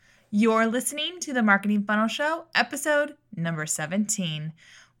You're listening to the Marketing Funnel Show, episode number 17.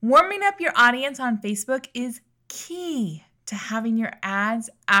 Warming up your audience on Facebook is key to having your ads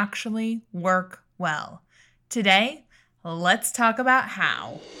actually work well. Today, let's talk about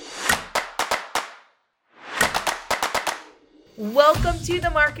how. Welcome to the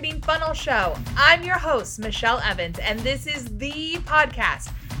Marketing Funnel Show. I'm your host, Michelle Evans, and this is the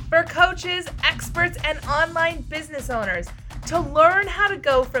podcast for coaches, experts, and online business owners to learn how to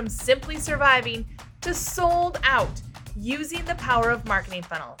go from simply surviving to sold out using the power of marketing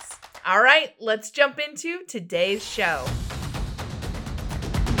funnels. All right, let's jump into today's show.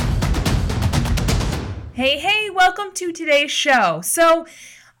 Hey, welcome to today's show. So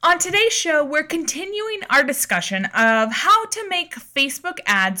on today's show, we're continuing our discussion of how to make Facebook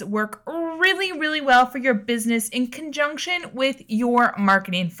ads work really well for your business in conjunction with your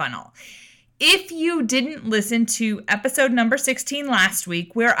marketing funnel. If you didn't listen to episode number 16 last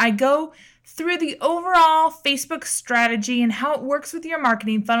week, where I go through the overall Facebook strategy and how it works with your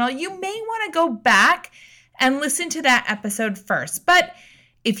marketing funnel, you may want to go back and listen to that episode first. But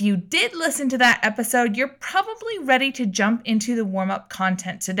if you did listen to that episode, you're probably ready to jump into the warm-up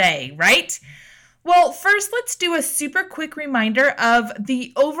content today, right? Well, first, let's do a super quick reminder of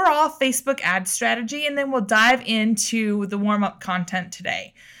the overall Facebook ad strategy, and then we'll dive into the warm-up content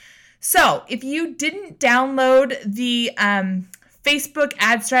today. So if you didn't download the Facebook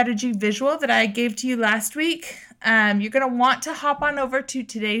ad strategy visual that I gave to you last week, you're going to want to hop on over to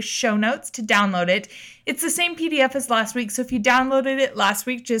today's show notes to download it. It's the same PDF as last week, so if you downloaded it last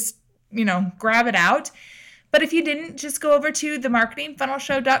week, just, grab it out. But if you didn't, just go over to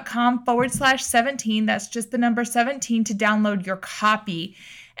themarketingfunnelshow.com/17. That's just the number 17 to download your copy.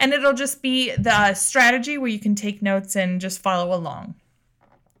 And it'll just be the strategy where you can take notes and just follow along.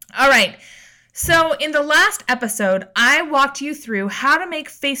 All right, so in the last episode, I walked you through how to make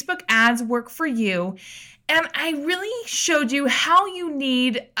Facebook ads work for you, and I really showed you how you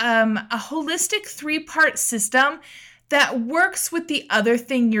need a holistic 3-part system that works with the other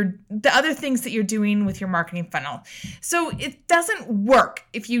things that you're doing with your marketing funnel. So it doesn't work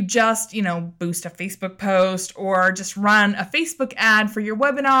if you just, boost a Facebook post or just run a Facebook ad for your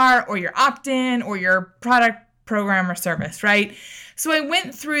webinar or your opt-in or your product, program, or service, right? So I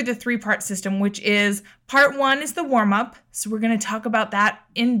went through the 3-part system, which is part 1 is the warm-up. So we're going to talk about that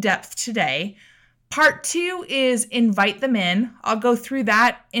in depth today. Part 2 is invite them in. I'll go through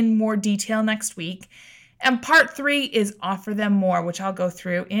that in more detail next week. And part 3 is offer them more, which I'll go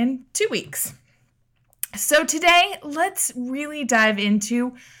through in 2 weeks. So today, let's really dive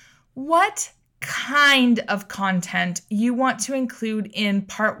into what kind of content you want to include in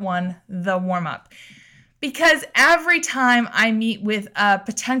part 1, the warm-up. Because every time I meet with a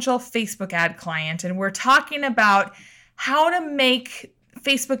potential Facebook ad client and we're talking about how to make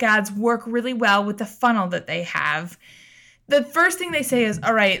Facebook ads work really well with the funnel that they have, the first thing they say is,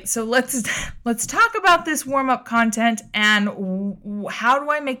 all right, so let's talk about this warm-up content and how do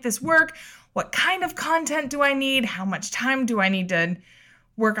I make this work? What kind of content do I need? How much time do I need to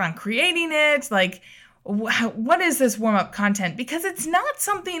work on creating it? What is this warm-up content? Because it's not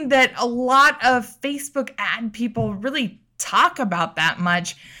something that a lot of Facebook ad people really talk about that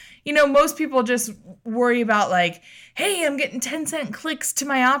much. Most people just worry about hey, I'm getting 10-cent clicks to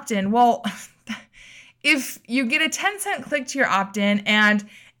my opt-in. Well, if you get a 10-cent click to your opt-in and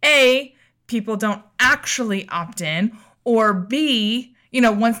A, people don't actually opt in, or B,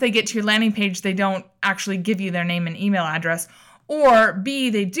 once they get to your landing page, they don't actually give you their name and email address, or B,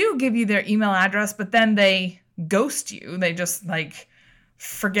 they do give you their email address, but then they ghost you. They just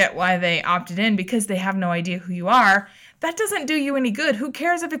forget why they opted in because they have no idea who you are. That doesn't do you any good. Who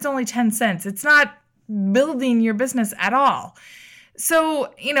cares if it's only 10 cents? It's not building your business at all.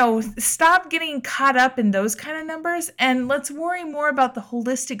 So, stop getting caught up in those kind of numbers and let's worry more about the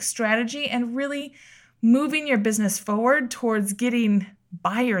holistic strategy and really moving your business forward towards getting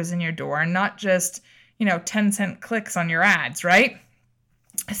buyers in your door and not just 10-cent clicks on your ads, right?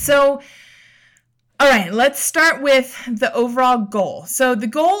 So, all right, let's start with the overall goal. So the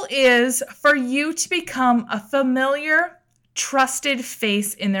goal is for you to become a familiar, trusted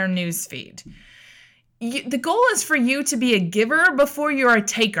face in their newsfeed. The goal is for you to be a giver before you're a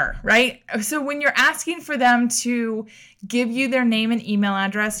taker, right? So when you're asking for them to give you their name and email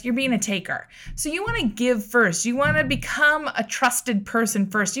address, you're being a taker. So you want to give first. You want to become a trusted person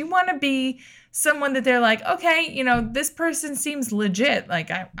first. You want to be someone that they're like, okay, this person seems legit.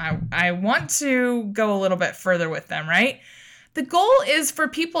 I want to go a little bit further with them, right? The goal is for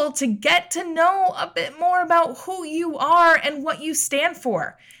people to get to know a bit more about who you are and what you stand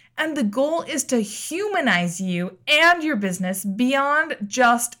for. And the goal is to humanize you and your business beyond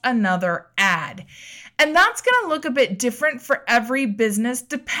just another ad. And that's going to look a bit different for every business,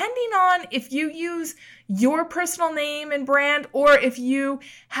 depending on if you use your personal name and brand or if you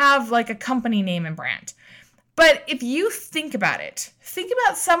have like a company name and brand. But if you think about it, think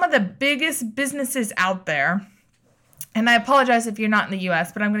about some of the biggest businesses out there. And I apologize if you're not in the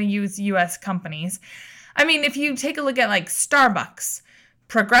US, but I'm going to use US companies. I mean, if you take a look at like Starbucks,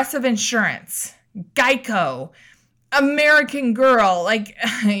 Progressive Insurance, Geico, American Girl, like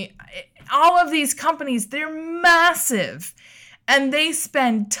all of these companies, they're massive. And they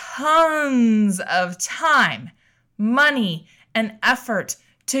spend tons of time, money, and effort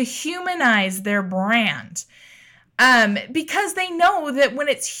to humanize their brand. Because they know that when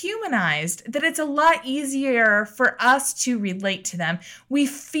it's humanized, that it's a lot easier for us to relate to them. We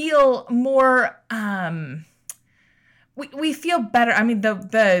feel more, we feel better. I mean,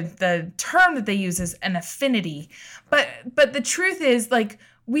 the term that they use is an affinity, but the truth is, like,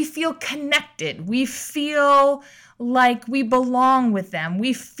 we feel connected. We feel like we belong with them.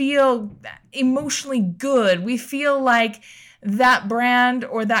 We feel emotionally good. We feel like that brand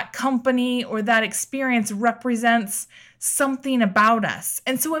or that company or that experience represents something about us.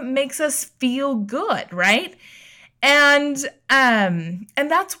 And so it makes us feel good, right? And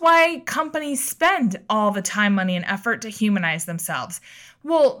that's why companies spend all the time, money, and effort to humanize themselves.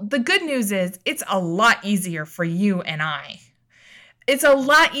 Well, the good news is it's a lot easier for you and I. It's a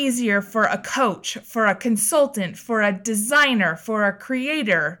lot easier for a coach, for a consultant, for a designer, for a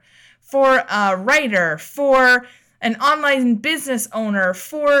creator, for a writer, for an online business owner,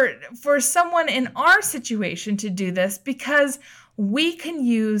 for someone in our situation to do this, because we can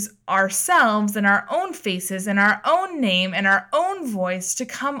use ourselves and our own faces and our own name and our own voice to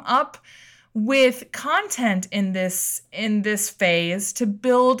come up with content in this phase to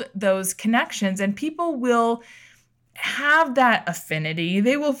build those connections. And people will have that affinity.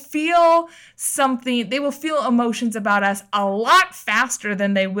 They will feel something. They will feel emotions about us a lot faster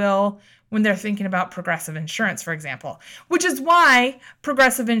than they will when they're thinking about Progressive Insurance, for example, which is why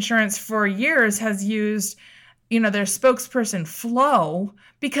Progressive Insurance for years has used, their spokesperson Flo,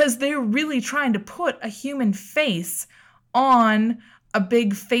 because they're really trying to put a human face on a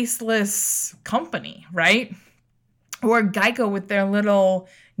big faceless company, right? Or Geico with their little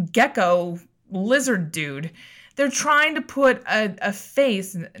gecko lizard dude. They're trying to put a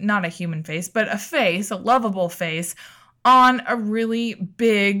face, not a human face, but a face, a lovable face, on a really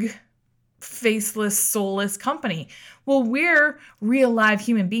big faceless, soulless company. Well, we're real live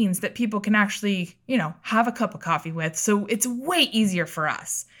human beings that people can actually, have a cup of coffee with. So it's way easier for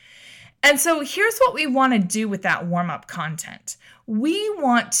us. And so here's what we want to do with that warm-up content. We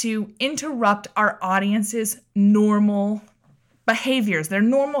want to interrupt our audience's normal behaviors, their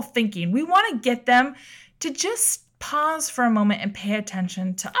normal thinking. We want to get them to just pause for a moment and pay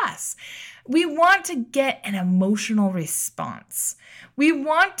attention to us. We want to get an emotional response. We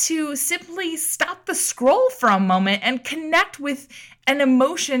want to simply stop the scroll for a moment and connect with an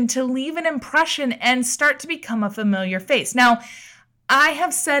emotion to leave an impression and start to become a familiar face. Now, I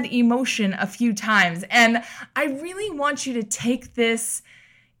have said emotion a few times, and I really want you to take this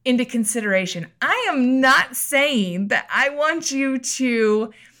into consideration. I am not saying that I want you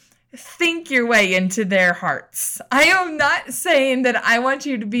to think your way into their hearts. I am not saying that I want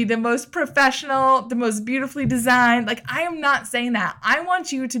you to be the most professional, the most beautifully designed. Like, I am not saying that. I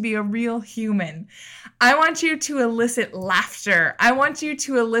want you to be a real human. I want you to elicit laughter. I want you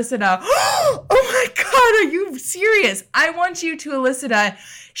to elicit a, oh my God, are you serious? I want you to elicit a,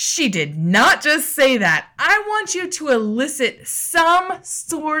 she did not just say that. I want you to elicit some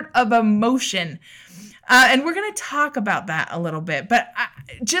sort of emotion. And we're going to talk about that a little bit, but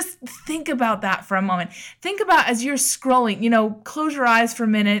just think about that for a moment. Think about as you're scrolling, close your eyes for a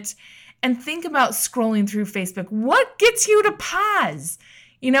minute and think about scrolling through Facebook. What gets you to pause?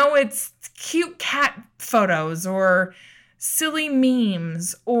 It's cute cat photos or silly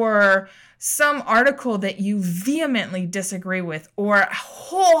memes or some article that you vehemently disagree with or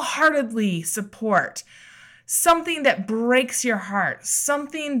wholeheartedly support. Something that breaks your heart,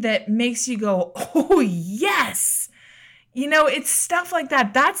 something that makes you go, oh, yes. It's stuff like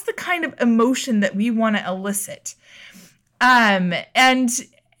that. That's the kind of emotion that we want to elicit. And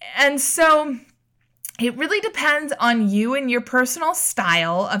so it really depends on you and your personal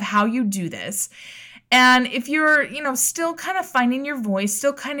style of how you do this. And if you're, still kind of finding your voice,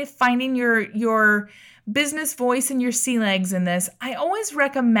 still kind of finding your business voice and your sea legs in this, I always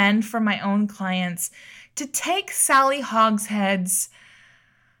recommend for my own clients to take Sally Hogshead's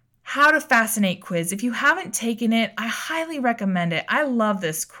How to Fascinate quiz. If you haven't taken it, I highly recommend it. I love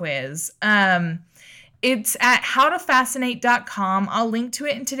this quiz. It's at howtofascinate.com. I'll link to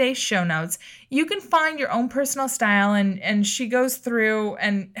it in today's show notes. You can find your own personal style, and she goes through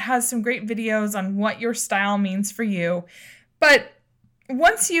and has some great videos on what your style means for you. But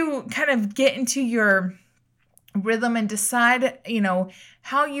once you kind of get into your rhythm and decide,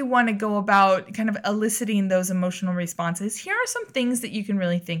 how you want to go about kind of eliciting those emotional responses, here are some things that you can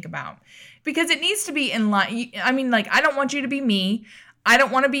really think about, because it needs to be in line. I mean, like, I don't want you to be me. I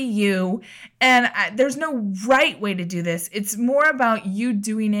don't want to be you. And there's no right way to do this. It's more about you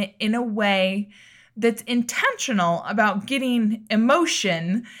doing it in a way that's intentional about getting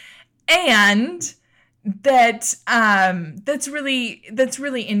emotion, and that's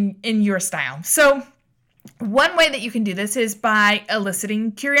really in your style. So one way that you can do this is by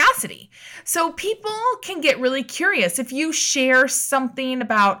eliciting curiosity. So people can get really curious if you share something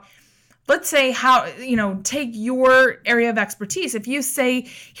about, let's say, how, take your area of expertise. If you say,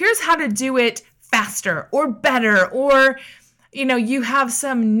 here's how to do it faster or better, or, you have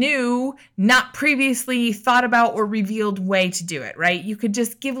some new, not previously thought about or revealed way to do it, right? You could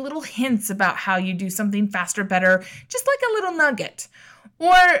just give little hints about how you do something faster, better, just like a little nugget.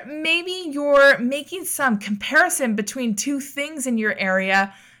 Or maybe you're making some comparison between two things in your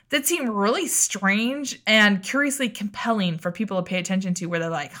area that seem really strange and curiously compelling for people to pay attention to, where they're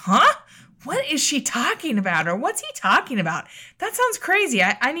like, huh? What is she talking about? Or what's he talking about? That sounds crazy.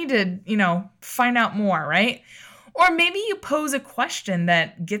 I need to, find out more, right? Or maybe you pose a question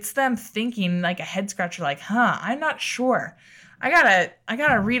that gets them thinking, like a head scratcher, like, I'm not sure. I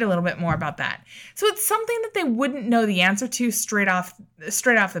gotta read a little bit more about that. So it's something that they wouldn't know the answer to straight off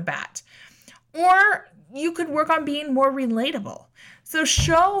the bat. Or you could work on being more relatable. So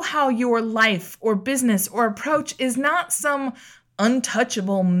show how your life or business or approach is not some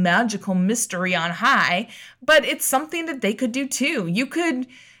untouchable magical mystery on high, but it's something that they could do too. You could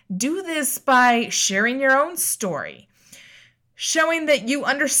do this by sharing your own story, showing that you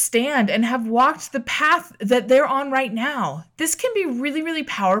understand and have walked the path that they're on right now. This can be really, really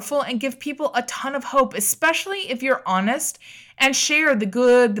powerful and give people a ton of hope, especially if you're honest and share the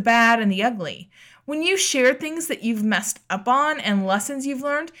good, the bad, and the ugly. When you share things that you've messed up on and lessons you've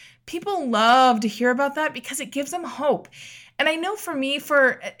learned, people love to hear about that because it gives them hope. And I know for me,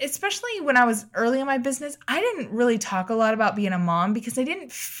 especially when I was early in my business, I didn't really talk a lot about being a mom because I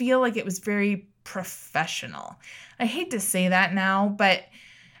didn't feel like it was very professional. I hate to say that now, but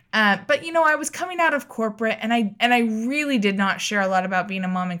I was coming out of corporate, and I really did not share a lot about being a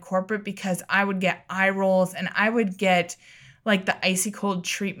mom in corporate because I would get eye rolls and I would get like the icy cold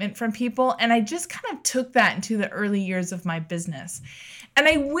treatment from people, and I just kind of took that into the early years of my business. And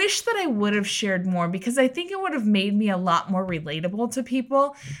I wish that I would have shared more, because I think it would have made me a lot more relatable to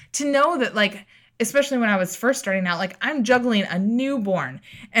people to know that, like, especially when I was first starting out, like, I'm juggling a newborn,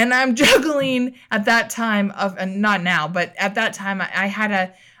 and I'm juggling at that time not now, but at that time I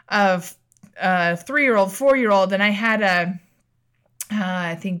had a 3-year-old, 4-year-old, and I had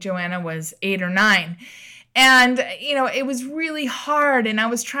I think Joanna was 8 or 9. And, it was really hard, and I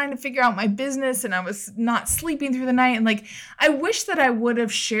was trying to figure out my business, and I was not sleeping through the night. And like, I wish that I would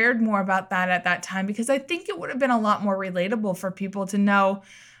have shared more about that at that time, because I think it would have been a lot more relatable for people to know,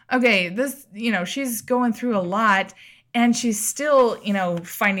 okay, this, she's going through a lot, and she's still,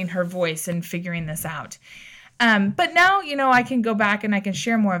 finding her voice and figuring this out. But now, I can go back and I can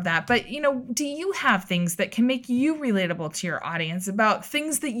share more of that. But, do you have things that can make you relatable to your audience about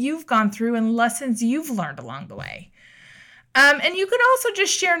things that you've gone through and lessons you've learned along the way? And you could also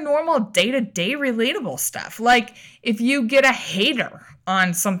just share normal day-to-day relatable stuff. Like if you get a hater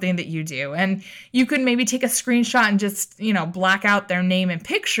on something that you do, and you could maybe take a screenshot and just, black out their name and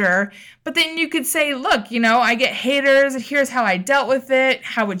picture, but then you could say, look, I get haters, and here's how I dealt with it.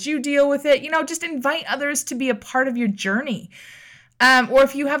 How would you deal with it? Just invite others to be a part of your journey. Or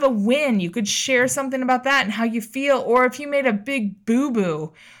if you have a win, you could share something about that and how you feel. Or if you made a big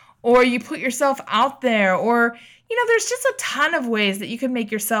boo-boo, or you put yourself out there, or there's just a ton of ways that you can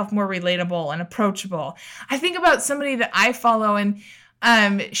make yourself more relatable and approachable. I think about somebody that I follow, and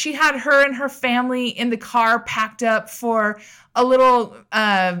she had her and her family in the car packed up for a little,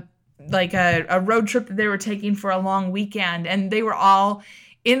 like a road trip that they were taking for a long weekend. And they were all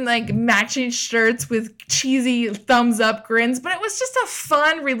in like matching shirts with cheesy thumbs up grins. But it was just a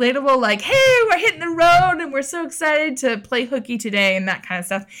fun, relatable, like, hey, we're hitting the road and we're so excited to play hooky today and that kind of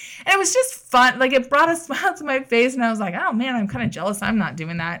stuff. And it was just fun. Like, it brought a smile to my face, and I was like, oh man, I'm kind of jealous I'm not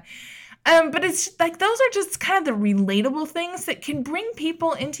doing that. But it's like, those are just kind of the relatable things that can bring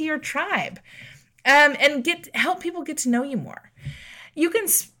people into your tribe, and help people get to know you more. You can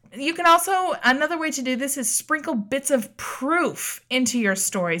You can also, another way to do this is sprinkle bits of proof into your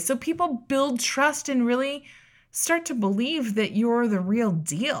story so people build trust and really start to believe that you're the real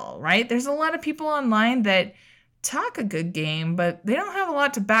deal, right? There's a lot of people online that talk a good game, but they don't have a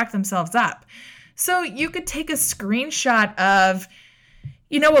lot to back themselves up. So you could take a screenshot of,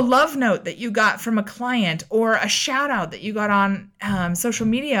 a love note that you got from a client or a shout out that you got on social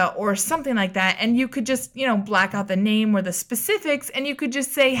media or something like that. And you could just, black out the name or the specifics, and you could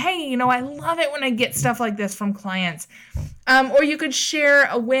just say, hey, I love it when I get stuff like this from clients. Or you could share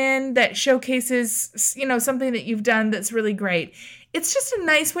a win that showcases, something that you've done that's really great. It's just a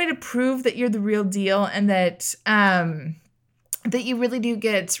nice way to prove that you're the real deal and that you really do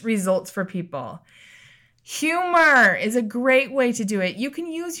get results for people. Humor is a great way to do it. You can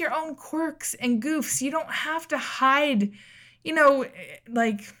use your own quirks and goofs. You don't have to hide, I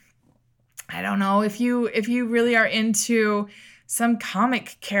don't know, if you really are into some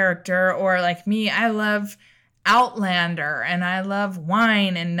comic character, or like me, I love Outlander and I love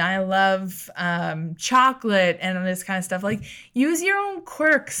wine and I love chocolate and this kind of stuff. Like, use your own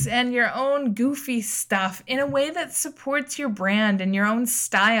quirks and your own goofy stuff in a way that supports your brand and your own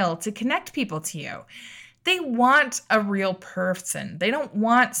style to connect people to you. They want a real person. They don't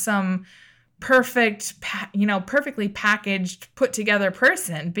want some perfectly packaged, put together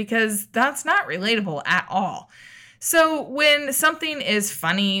person, because that's not relatable at all. So when something is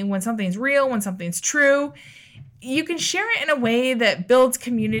funny, when something's real, when something's true, you can share it in a way that builds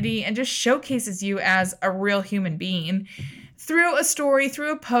community and just showcases you as a real human being. Through a story,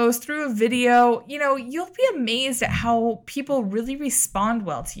 through a post, through a video, you'll be amazed at how people really respond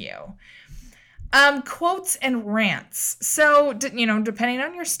well to you. Quotes and rants. So, depending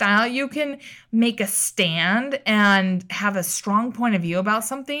on your style, you can make a stand and have a strong point of view about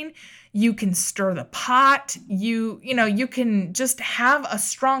something. You can stir the pot. You can just have a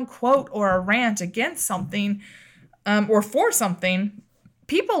strong quote or a rant against something, or for something.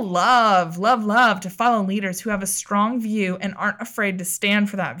 People love to follow leaders who have a strong view and aren't afraid to stand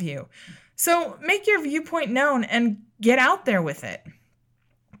for that view. So make your viewpoint known and get out there with it.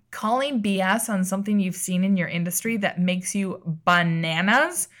 Calling BS on something you've seen in your industry that makes you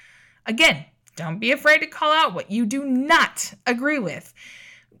bananas. Again, don't be afraid to call out what you do not agree with.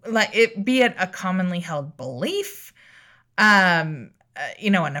 Be it a commonly held belief, an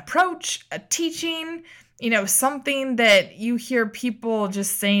approach, a teaching, something that you hear people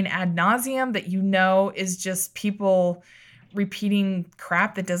just saying ad nauseum that is just people repeating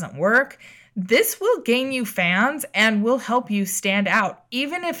crap that doesn't work. This will gain you fans and will help you stand out.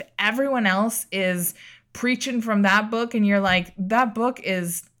 Even if everyone else is preaching from that book and you're like, that book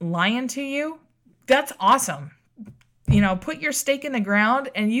is lying to you, that's awesome. Put your stake in the ground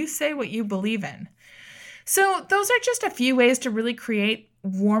and you say what you believe in. So those are just a few ways to really create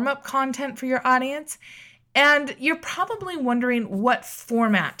warm-up content for your audience. And you're probably wondering what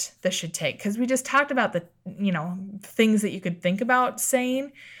format this should take, because we just talked about the, things that you could think about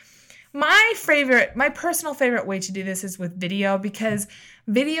saying. My personal favorite way to do this is with video, because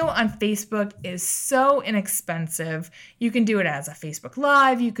video on Facebook is so inexpensive. You can do it as a Facebook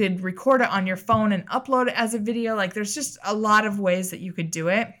Live. You could record it on your phone and upload it as a video. There's just a lot of ways that you could do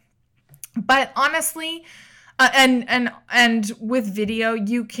it. But honestly, and with video,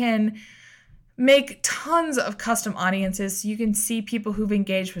 you can make tons of custom audiences. So you can see people who've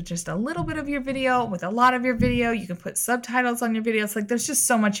engaged with just a little bit of your video, with a lot of your video. You can put subtitles on your videos. There's just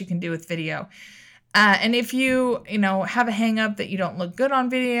so much you can do with video. And if you have a hang up that you don't look good on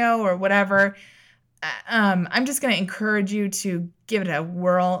video or whatever, I'm just going to encourage you to give it a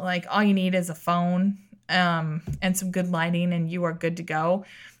whirl. All you need is a phone and some good lighting and you are good to go.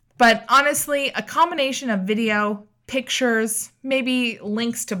 But honestly, a combination of video, pictures, maybe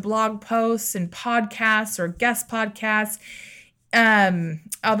links to blog posts and podcasts or guest podcasts.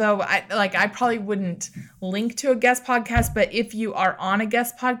 Although I probably wouldn't link to a guest podcast, but if you are on a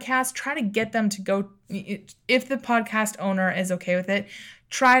guest podcast, try to get them to go, if the podcast owner is okay with it,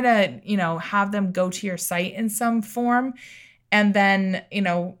 try to, have them go to your site in some form. And then,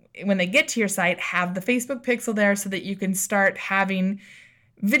 when they get to your site, have the Facebook pixel there so that you can start having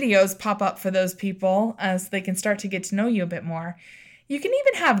videos pop up for those people as they can start to get to know you a bit more. You can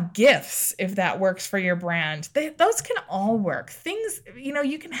even have GIFs if that works for your brand. Those can all work. Things,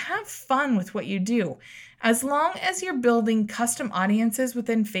 you can have fun with what you do. As long as you're building custom audiences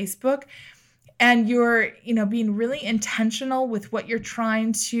within Facebook and you're, being really intentional with what you're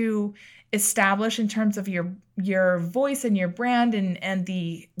trying to establish in terms of your voice and your brand and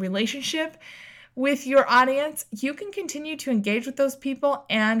the relationship with your audience, you can continue to engage with those people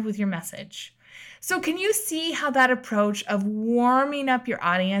and with your message. So can you see how that approach of warming up your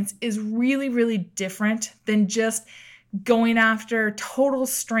audience is really, really different than just going after total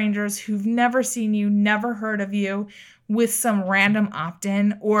strangers who've never seen you, never heard of you with some random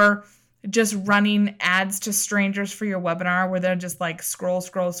opt-in, or just running ads to strangers for your webinar where they're just like scroll,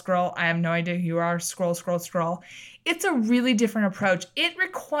 scroll, scroll. I have no idea who you are. Scroll, scroll, scroll. It's a really different approach. It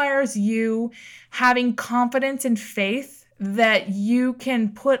requires you having confidence and faith that you can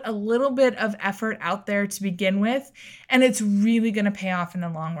put a little bit of effort out there to begin with, and it's really going to pay off in the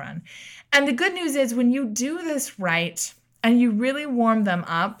long run. And the good news is when you do this right and you really warm them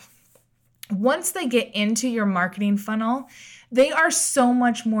up, once they get into your marketing funnel, they are so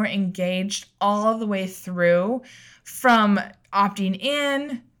much more engaged all the way through, from opting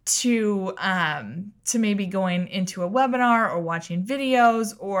in to maybe going into a webinar or watching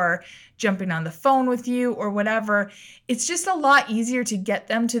videos or jumping on the phone with you or whatever. It's just a lot easier to get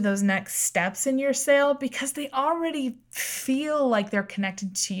them to those next steps in your sale because they already feel like they're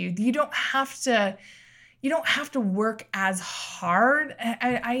connected to you. You don't have to work as hard.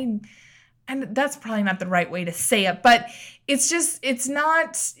 And that's probably not the right way to say it, but you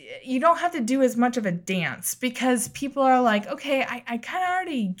don't have to do as much of a dance because people are like, okay, I kind of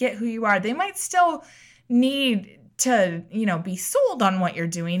already get who you are. They might still need to, be sold on what you're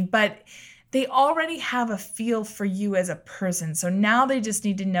doing, but they already have a feel for you as a person. So now they just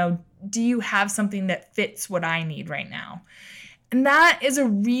need to know, do you have something that fits what I need right now? And that is a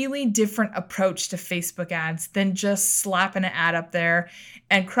really different approach to Facebook ads than just slapping an ad up there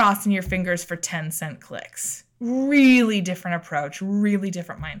and crossing your fingers for 10-cent clicks. Really different approach, really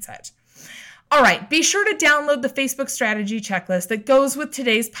different mindset. All right, be sure to download the Facebook strategy checklist that goes with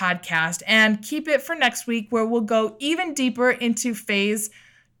today's podcast and keep it for next week where we'll go even deeper into phase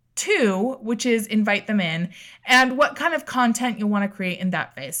 2, which is invite them in, and what kind of content you'll want to create in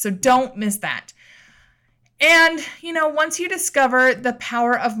that phase. So don't miss that. And, once you discover the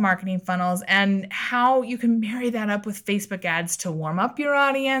power of marketing funnels and how you can marry that up with Facebook ads to warm up your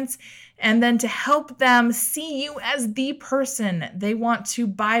audience and then to help them see you as the person they want to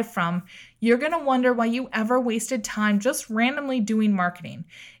buy from, you're going to wonder why you ever wasted time just randomly doing marketing.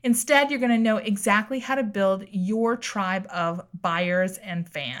 Instead, you're going to know exactly how to build your tribe of buyers and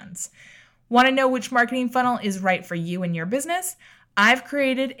fans. Want to know which marketing funnel is right for you and your business? I've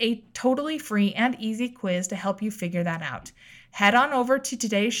created a totally free and easy quiz to help you figure that out. Head on over to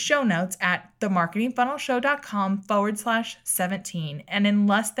today's show notes at themarketingfunnelshow.com/17. And in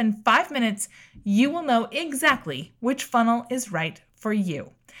less than 5 minutes, you will know exactly which funnel is right for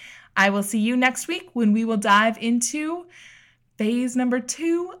you. I will see you next week when we will dive into phase number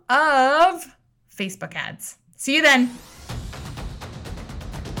 2 of Facebook ads. See you then.